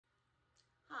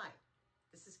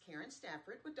Karen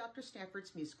Stafford with Dr.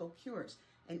 Stafford's Musical Cures,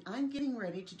 and I'm getting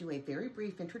ready to do a very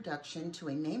brief introduction to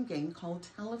a name game called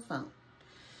Telephone.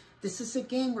 This is a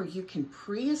game where you can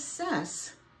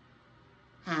pre-assess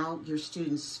how your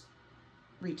students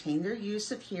retain their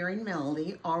use of hearing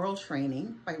melody, oral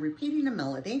training by repeating a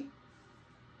melody.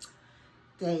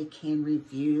 They can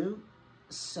review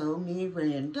so, mi,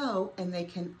 re, and do, and they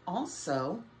can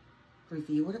also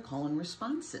review what a call and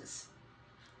response is.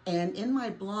 And in my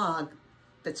blog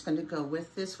that's going to go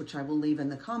with this, which I will leave in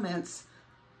the comments,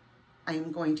 I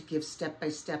am going to give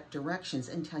step-by-step directions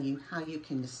and tell you how you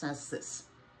can assess this.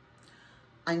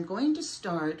 I'm going to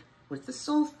start with the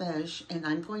solfege, and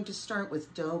I'm going to start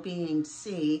with do being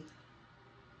C,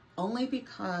 only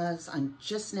because I'm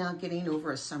just now getting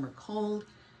over a summer cold,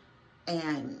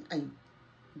 and I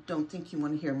don't think you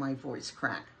want to hear my voice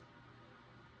crack.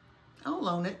 I'll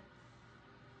own it.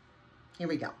 Here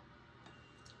we go.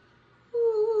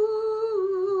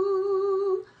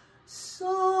 Ooh,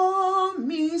 so,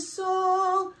 mi,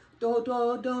 so, do,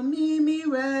 mi,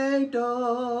 re,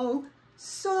 do.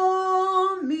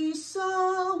 So, mi,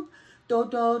 so,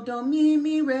 do,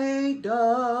 mi, re,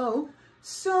 do.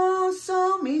 So,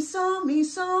 mi, so, mi,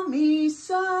 so, mi,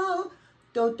 so.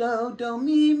 Do,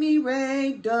 mi,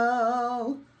 re,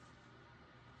 do.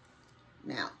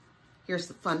 Now, here's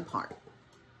the fun part.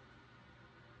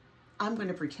 I'm going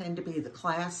to pretend to be the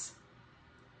class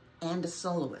and a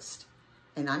soloist.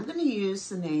 And I'm going to use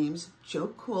the names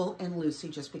Joe Cool and Lucy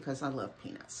just because I love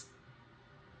Peanuts.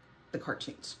 The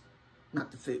cartoons, not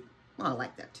the food. Well, I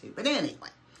like that too. But anyway,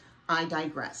 I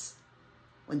digress.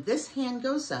 When this hand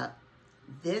goes up,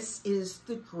 this is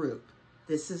the group.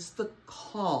 This is the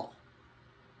call.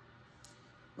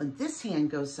 When this hand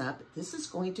goes up, this is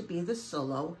going to be the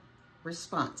solo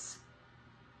response.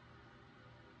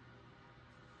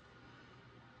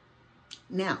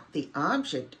 Now, the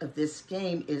object of this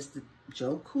game is that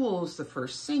Joe Cool's the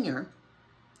first singer.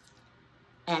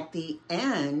 At the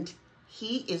end,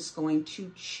 he is going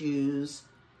to choose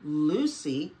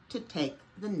Lucy to take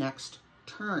the next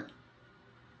turn.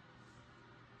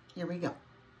 Here we go.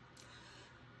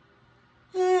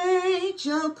 Hey,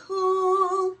 Joe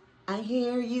Cool, I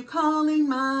hear you calling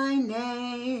my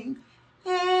name.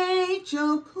 Hey,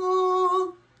 Joe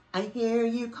Cool, I hear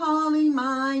you calling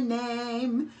my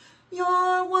name.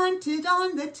 You're wanted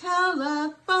on the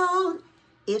telephone.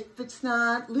 If it's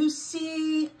not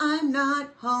Lucy, I'm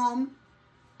not home.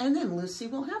 And then Lucy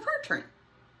will have her turn.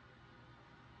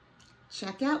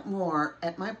 Check out more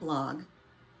at my blog,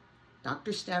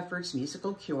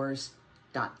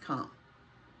 drstaffordsmusicalcures.com.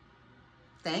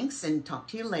 Thanks, and talk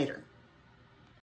to you later.